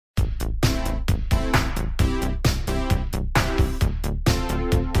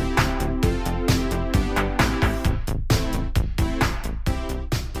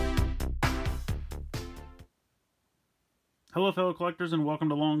Hello fellow collectors and welcome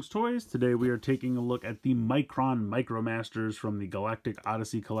to Long's Toys. Today we are taking a look at the Micron Micromasters from the Galactic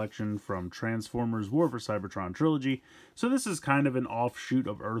Odyssey collection from Transformers War for Cybertron trilogy. So this is kind of an offshoot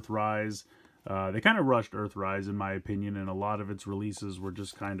of Earthrise. They kind of rushed Earthrise in my opinion, and a lot of its releases were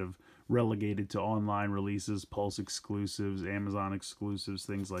just kind of relegated to online releases, Pulse exclusives, Amazon exclusives,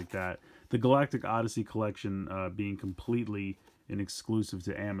 things like that. The Galactic Odyssey collection being completely an exclusive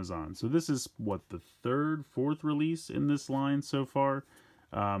to Amazon. So this is, what, the fourth release in this line so far.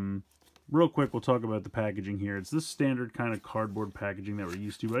 Real quick, we'll talk about the packaging here. It's this standard kind of cardboard packaging that we're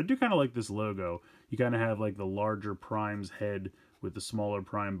used to, but I do kind of like this logo. You kind of have like the larger Prime's head with the smaller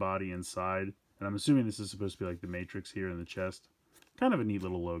Prime body inside. And I'm assuming this is supposed to be like the Matrix here in the chest. Kind of a neat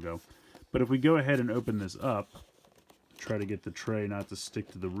little logo. But if we go ahead and open this up, try to get the tray not to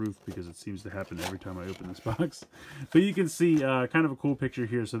stick to the roof because it seems to happen every time I open this box. But you can see kind of a cool picture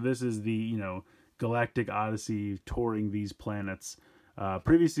here. So this is the, Galactic Odyssey touring these planets.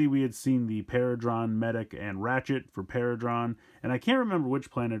 Previously we had seen the Paradron, Medic, and Ratchet for Paradron. And I can't remember which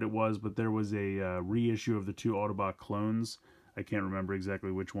planet it was, but there was a reissue of the two Autobot clones. I can't remember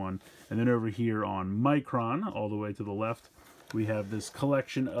exactly which one. And then over here on Micron, all the way to the left, we have this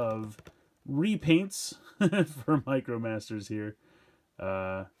collection of repaints for Micromasters here.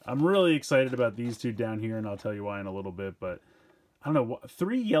 I'm really excited about these two down here, and I'll tell you why in a little bit, but I don't know,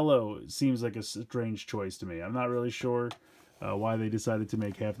 3 yellow seems like a strange choice to me. I'm not really sure why they decided to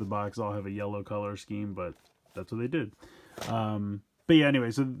make half the box all have a yellow color scheme, but that's what they did. But yeah, anyway,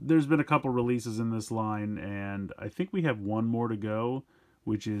 so there's been a couple releases in this line, and I think we have one more to go,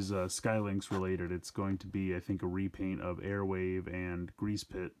 which is Skylinks related. It's going to be, I think, a repaint of Airwave and Grease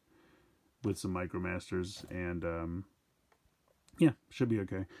Pit with some Micromasters, and yeah, should be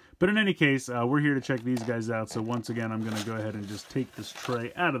okay. But in any case, we're here to check these guys out. So once again, I'm going to go ahead and just take this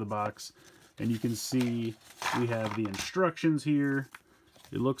tray out of the box, and you can see we have the instructions here.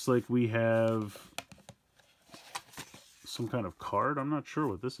 It looks like we have some kind of card. I'm not sure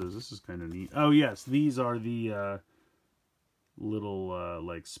what this is. This is kind of neat. Oh yes, these are the little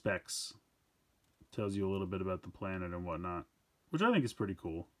like specs. Tells you a little bit about the planet and whatnot, which I think is pretty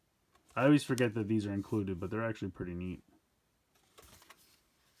cool. I always forget that these are included, but they're actually pretty neat.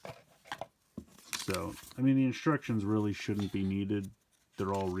 So, I mean, the instructions really shouldn't be needed.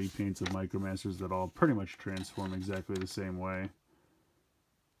 They're all repaints of Micromasters that all pretty much transform exactly the same way.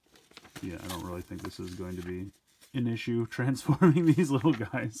 Yeah, I don't really think this is going to be an issue, transforming these little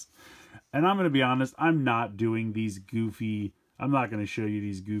guys. And I'm going to be honest, I'm not doing these goofy... I'm not going to show you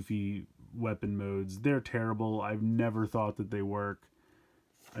these goofy weapon modes. They're terrible. I've never thought that they work.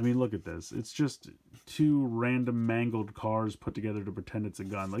 I mean, look at this. It's just two random mangled cars put together to pretend it's a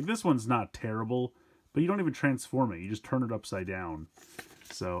gun. Like, this one's not terrible, but you don't even transform it. You just turn it upside down.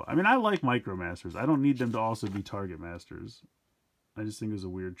 So, I mean, I like Micromasters. I don't need them to also be Target Masters. I just think it was a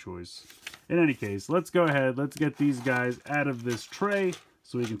weird choice. In any case, let's go ahead. Let's get these guys out of this tray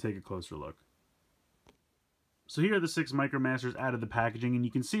so we can take a closer look. So here are the 6 Micromasters out of the packaging, and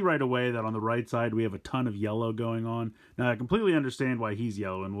you can see right away that on the right side we have a ton of yellow going on. Now, I completely understand why he's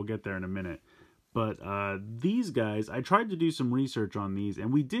yellow, and we'll get there in a minute. But these guys, I tried to do some research on these,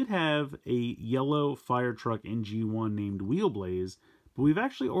 and we did have a yellow fire truck in G1 named Wheelblaze, but we've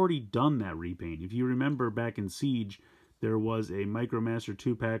actually already done that repaint. If you remember back in Siege, there was a Micromaster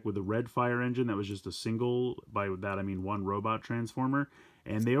 2-pack with a red fire engine that was just a single, by that I mean one robot transformer,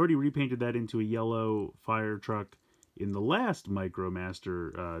 and they already repainted that into a yellow fire truck in the last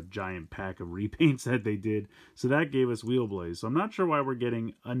Micromaster giant pack of repaints that they did. So that gave us Wheelblaze. So I'm not sure why we're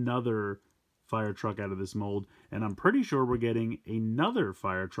getting another fire truck out of this mold, and I'm pretty sure we're getting another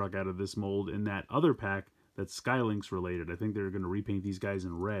fire truck out of this mold in that other pack that's Skylinks related. I think they're going to repaint these guys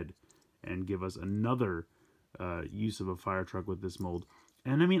in red and give us another use of a fire truck with this mold.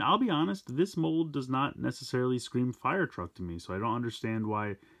 And I mean, I'll be honest, this mold does not necessarily scream fire truck to me, so I don't understand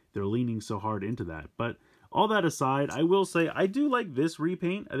why they're leaning so hard into that. But all that aside, I will say I do like this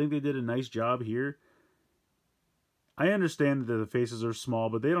repaint. I think they did a nice job here. I understand that the faces are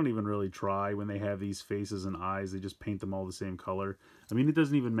small, but they don't even really try when they have these faces and eyes. They just paint them all the same color. I mean, it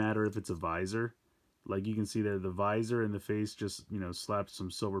doesn't even matter if it's a visor. Like you can see there, the visor and the face just, slapped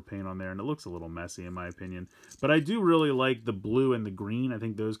some silver paint on there, and it looks a little messy in my opinion. But I do really like the blue and the green. I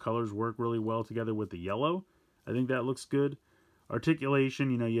think those colors work really well together with the yellow. I think that looks good.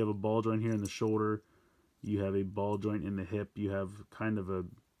 Articulation, you have a ball joint here in the shoulder. You have a ball joint in the hip. You have kind of a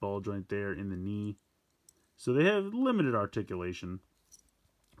ball joint there in the knee. So they have limited articulation.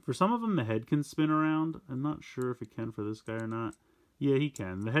 For some of them, the head can spin around. I'm not sure if it can for this guy or not. Yeah, he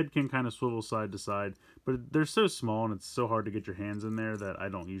can. The head can kind of swivel side to side, but they're so small and it's so hard to get your hands in there that I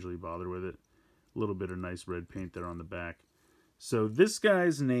don't usually bother with it. A little bit of nice red paint there on the back. So this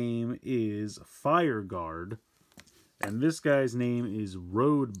guy's name is Fire Guard, and this guy's name is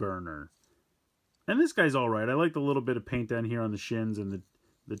Road Burner. And this guy's alright. I like the little bit of paint down here on the shins and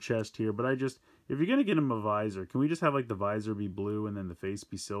the chest here, but if you're going to get him a visor, can we just have like the visor be blue and then the face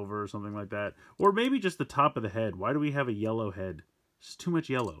be silver or something like that? Or maybe just the top of the head. Why do we have a yellow head? It's too much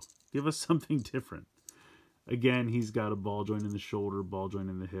yellow. Give us something different. Again, he's got a ball joint in the shoulder, ball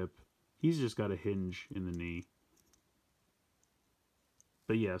joint in the hip. He's just got a hinge in the knee.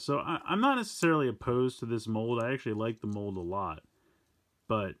 But yeah, so I'm not necessarily opposed to this mold. I actually like the mold a lot.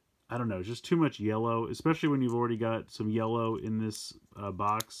 But I don't know, it's just too much yellow, especially when you've already got some yellow in this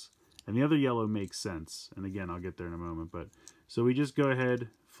box. And the other yellow makes sense. And again, I'll get there in a moment. But so we just go ahead,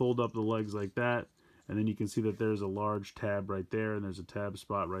 fold up the legs like that. And then you can see that there's a large tab right there. And there's a tab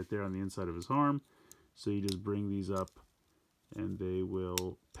spot right there on the inside of his arm. So you just bring these up and they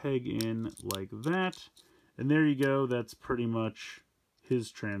will peg in like that. And there you go. That's pretty much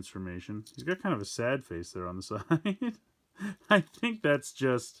his transformation. He's got kind of a sad face there on the side. I think that's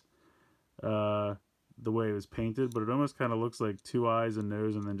just the way it was painted, but it almost kind of looks like two eyes, a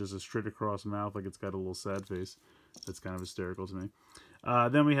nose, and then just a straight across mouth, like it's got a little sad face. That's kind of hysterical to me.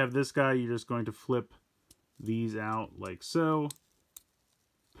 Then we have this guy. You're just going to flip these out like so.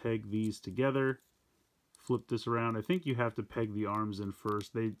 Peg these together. Flip this around. I think you have to peg the arms in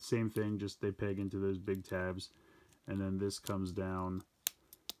first. Same thing, just they peg into those big tabs. And then this comes down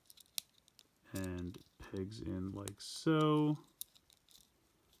and pegs in like so.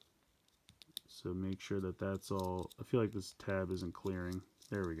 So make sure that that's all. I feel like this tab isn't clearing.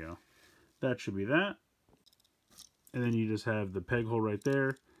 There we go. That should be that. And then you just have the peg hole right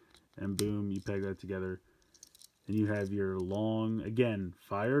there. And boom, you peg that together. And you have your long, again,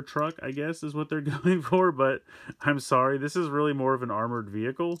 fire truck, I guess, is what they're going for. But I'm sorry, this is really more of an armored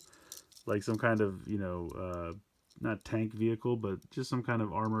vehicle. Like some kind of, you know, not tank vehicle, but just some kind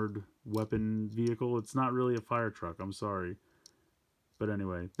of armored weapon vehicle. It's not really a fire truck. I'm sorry. But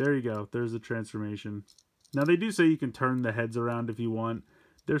anyway, there you go. There's the transformation. Now, they do say you can turn the heads around if you want.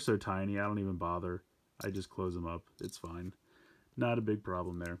 They're so tiny, I don't even bother. I just close them up. It's fine. Not a big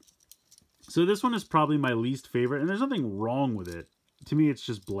problem there. So this one is probably my least favorite, and there's nothing wrong with it. To me, it's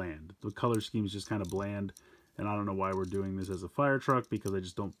just bland. The color scheme is just kind of bland, and I don't know why we're doing this as a fire truck, because I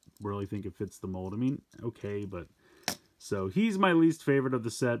just don't really think it fits the mold. I mean, okay, but... So he's my least favorite of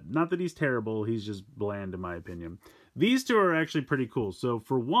the set. Not that he's terrible, he's just bland in my opinion. These two are actually pretty cool. So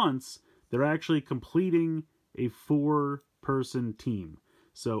for once, they're actually completing a 4-person team.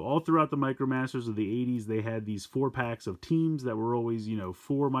 So all throughout the Micromasters of the 80s, they had these 4-packs of teams that were always, you know,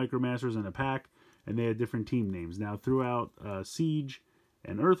 4 Micromasters in a pack, and they had different team names. Now throughout Siege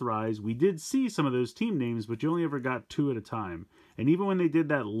and Earthrise, we did see some of those team names, but you only ever got 2 at a time. And even when they did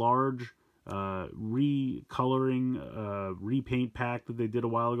that large recoloring repaint pack that they did a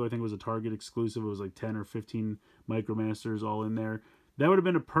while ago, I think it was a Target exclusive, it was like 10 or 15 Micromasters all in there, that would have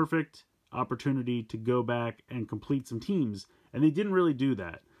been a perfect opportunity to go back and complete some teams, and they didn't really do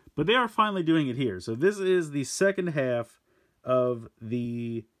that, but they are finally doing it here. So this is the second half of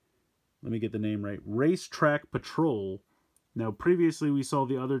the, let me get the name right, Racetrack Patrol. Now previously we saw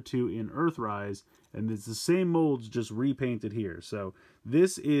the other two in Earthrise, and it's the same molds just repainted here. So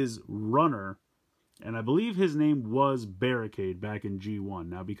this is Runner, and I believe his name was Barricade back in G1.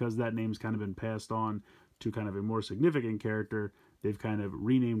 Now because that name's kind of been passed on to kind of a more significant character, they've kind of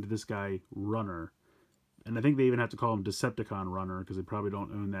renamed this guy Runner. And I think they even have to call him Decepticon Runner, because they probably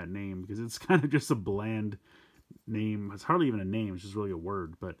don't own that name, because it's kind of just a bland name. It's hardly even a name, it's just really a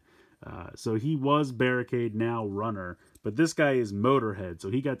word. But so he was Barricade, now Runner. But this guy is Motorhead,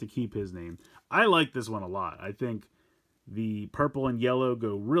 so he got to keep his name. I like this one a lot. I think the purple and yellow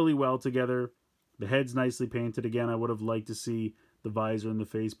go really well together. The head's nicely painted. Again, I would have liked to see the visor and the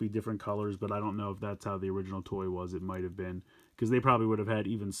face be different colors, but I don't know if that's how the original toy was. It might have been, because they probably would have had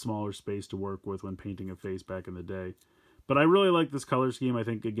even smaller space to work with when painting a face back in the day. But I really like this color scheme. I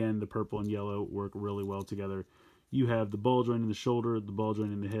think, again, the purple and yellow work really well together. You have the ball joint in the shoulder, the ball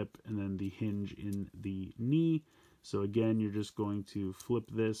joint in the hip, and then the hinge in the knee. So again, you're just going to flip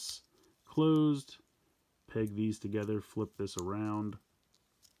this closed, peg these together, flip this around.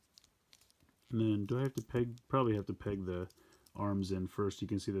 And then, do I have to peg? Probably have to peg the arms in first. You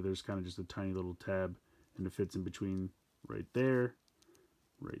can see that there's kind of just a tiny little tab, and it fits in between right there,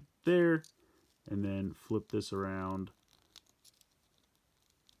 and then flip this around.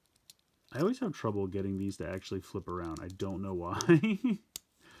 I always have trouble getting these to actually flip around. I don't know why,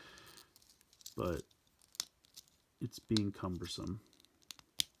 but it's being cumbersome.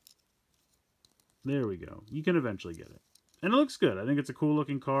 There we go. You can eventually get it. And it looks good. I think it's a cool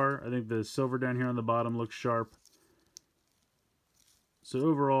looking car. I think the silver down here on the bottom looks sharp. So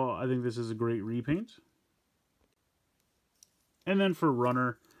overall, I think this is a great repaint. And then for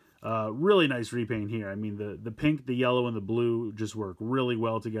Runner, really nice repaint here. I mean, the pink, the yellow, and the blue just work really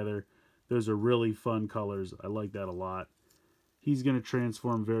well together. Those are really fun colors. I like that a lot. He's going to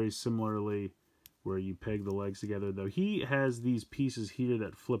transform very similarly where you peg the legs together, though he has these pieces here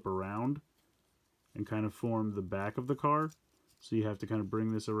that flip around and kind of form the back of the car. So you have to kind of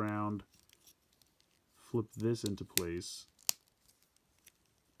bring this around, flip this into place,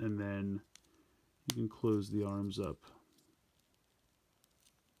 and then you can close the arms up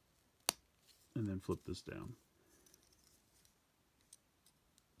and then flip this down.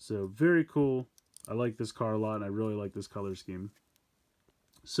 So very cool. I like this car a lot, and I really like this color scheme.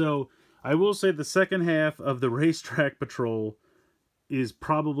 So I will say the second half of the Racetrack Patrol is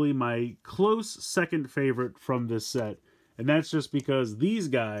probably my close second favorite from this set. And that's just because these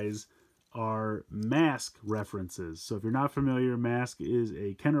guys are M.A.S.K references. So if you're not familiar, M.A.S.K is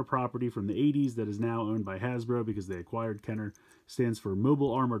a Kenner property from the 80s that is now owned by Hasbro because they acquired Kenner. Stands for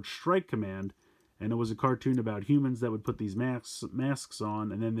Mobile Armored Strike Command. And it was a cartoon about humans that would put these masks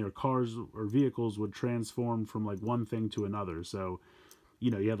on, and then their cars or vehicles would transform from like one thing to another. So,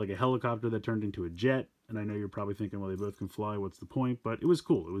 you know, you had like a helicopter that turned into a jet, and I know you're probably thinking, well, they both can fly, what's the point? But it was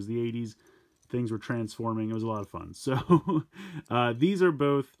cool. It was the 80s. Things were transforming. It was a lot of fun. So these are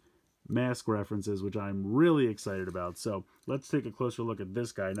both M.A.S.K references, which I'm really excited about. So let's take a closer look at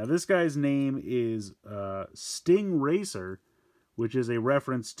this guy. Now, this guy's name is Sting Racer, which is a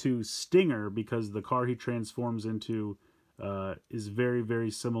reference to Stinger because the car he transforms into is very, very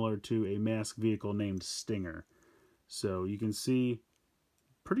similar to a M.A.S.K vehicle named Stinger. So you can see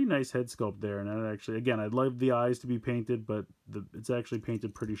pretty nice head sculpt there. And that actually, again, I'd love the eyes to be painted, but it's actually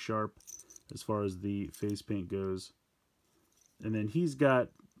painted pretty sharp as far as the face paint goes. And then he's got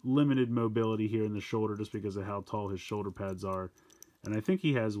limited mobility here in the shoulder just because of how tall his shoulder pads are. And I think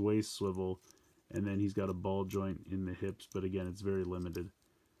he has waist swivel. And then he's got a ball joint in the hips, but again, it's very limited.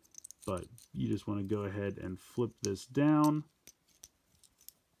 But you just want to go ahead and flip this down,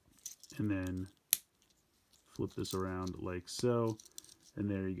 and then flip this around like so, and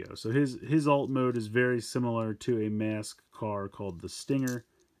there you go. So his alt mode is very similar to a M.A.S.K car called the Stinger,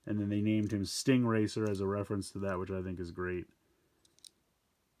 and then they named him Sting Racer as a reference to that, which I think is great.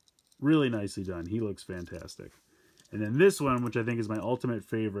 Really nicely done. He looks fantastic. And then this one, which I think is my ultimate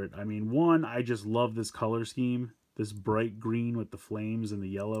favorite. I mean, one, I just love this color scheme. This bright green with the flames and the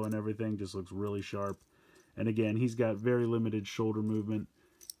yellow and everything just looks really sharp. And again, he's got very limited shoulder movement.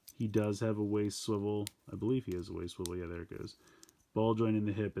 He does have a waist swivel. I believe he has a waist swivel. Yeah, there it goes. Ball joint in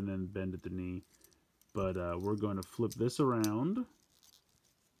the hip and then bend at the knee. But we're going to flip this around.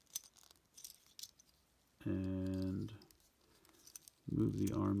 And move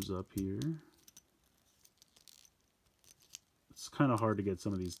the arms up here. It's kind of hard to get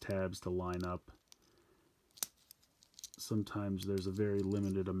some of these tabs to line up. Sometimes there's a very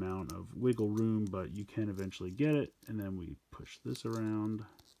limited amount of wiggle room, but you can eventually get it. And then we push this around.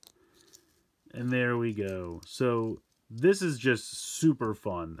 And there we go. So this is just super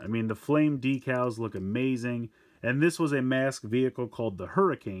fun. I mean, the flame decals look amazing. And this was a M.A.S.K vehicle called the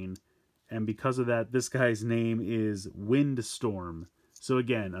Hurricane. And because of that, this guy's name is Windstorm. So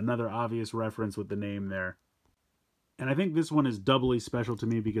again, another obvious reference with the name there. And I think this one is doubly special to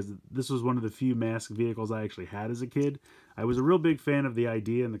me because this was one of the few M.A.S.K vehicles I actually had as a kid. I was a real big fan of the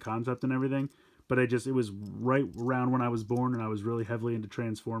idea and the concept and everything, but it was right around when I was born and I was really heavily into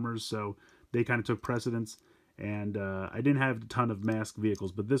Transformers, so they kind of took precedence. And I didn't have a ton of M.A.S.K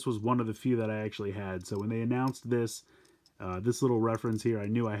vehicles, but this was one of the few that I actually had. So when they announced this, this little reference here, I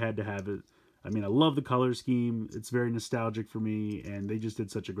knew I had to have it. I mean, I love the color scheme. It's very nostalgic for me, and they just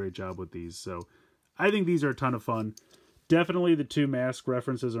did such a great job with these. So I think these are a ton of fun. Definitely the two M.A.S.K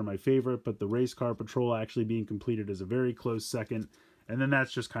references are my favorite, but the Race Car Patrol actually being completed is a very close second. And then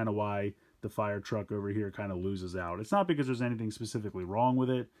that's just kind of why the fire truck over here kind of loses out. It's not because there's anything specifically wrong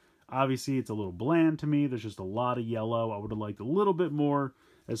with it. Obviously, it's a little bland to me. There's just a lot of yellow. I would have liked a little bit more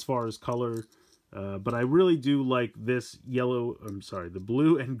as far as color. But I really do like this yellow, the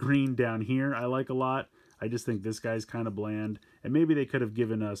blue and green down here I like a lot. I just think this guy's kind of bland. And maybe they could have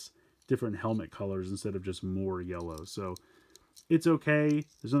given us different helmet colors instead of just more yellow. So it's okay.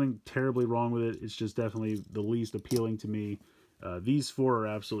 There's nothing terribly wrong with it. It's just definitely the least appealing to me. These four are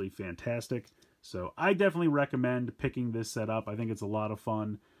absolutely fantastic. So I definitely recommend picking this set up. I think it's a lot of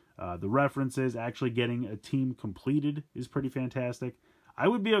fun. The references, actually getting a team completed is pretty fantastic. I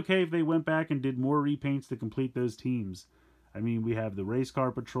would be okay if they went back and did more repaints to complete those teams. I mean, we have the Race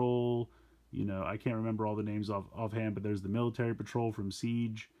Car Patrol. You know, I can't remember all the names offhand, but there's the Military Patrol from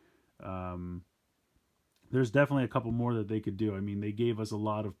Siege. there's definitely a couple more that they could do. I mean, they gave us a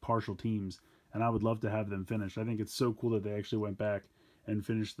lot of partial teams, and I would love to have them finished. I think it's so cool that they actually went back and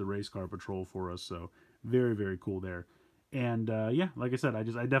finished the race car patrol for us. So very, very cool there. And yeah, like I said, I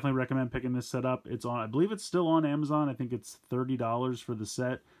definitely recommend picking this set up. It's on, I believe it's still on Amazon. I think it's $30 for the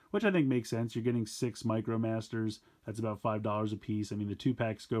set, which I think makes sense. You're getting 6 Micromasters. That's about $5 a piece. I mean, the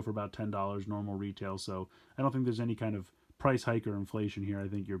 2-packs go for about $10 normal retail. So I don't think there's any kind of price hike or inflation here. I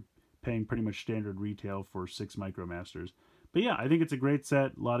think you're paying pretty much standard retail for 6 Micromasters. But yeah, I think it's a great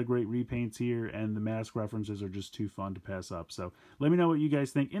set. A lot of great repaints here, and the M.A.S.K references are just too fun to pass up. So let me know what you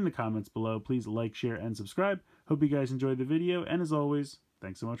guys think in the comments below. Please like, share, and subscribe. Hope you guys enjoyed the video, and as always,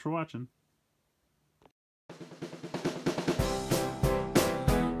 thanks so much for watching.